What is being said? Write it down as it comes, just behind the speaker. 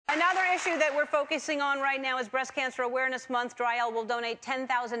Another issue that we're focusing on right now is Breast Cancer Awareness Month. Dryal will donate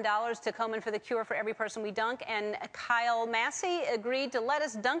 $10,000 to Komen for the Cure for every person we dunk, and Kyle Massey agreed to let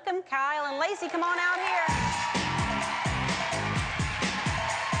us dunk him. Kyle and Lacey, come on out here.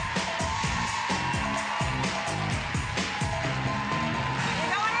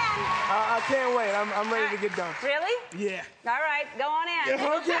 You're going in. I can't wait. I'm ready to get dunked. Really? Yeah. All right, go on in.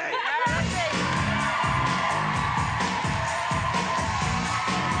 Yeah, okay. All right, let's see.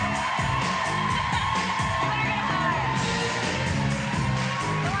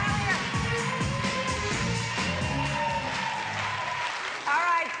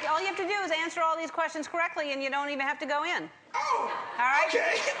 All you have to do is answer all these questions correctly, and you don't even have to go in. Oh, all right?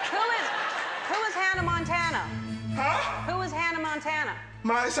 okay. Who is Hannah Montana? Huh? Who is Hannah Montana?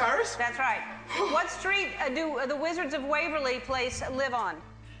 Miley Cyrus? That's right. What street do the Wizards of Waverly Place live on?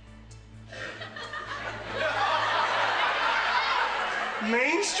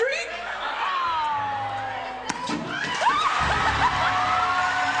 Main Street?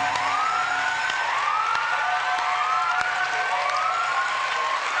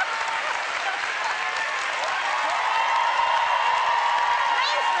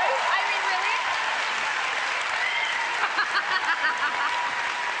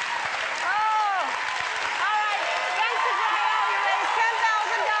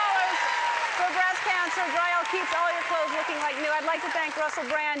 Dryal keeps all your clothes looking like new. I'd like to thank Russell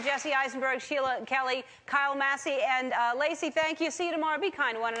Brand, Jesse Eisenberg, Sheila Kelly, Kyle Massey, and Lacey. Thank you. See you tomorrow. Be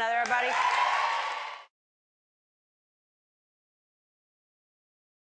kind to one another, everybody.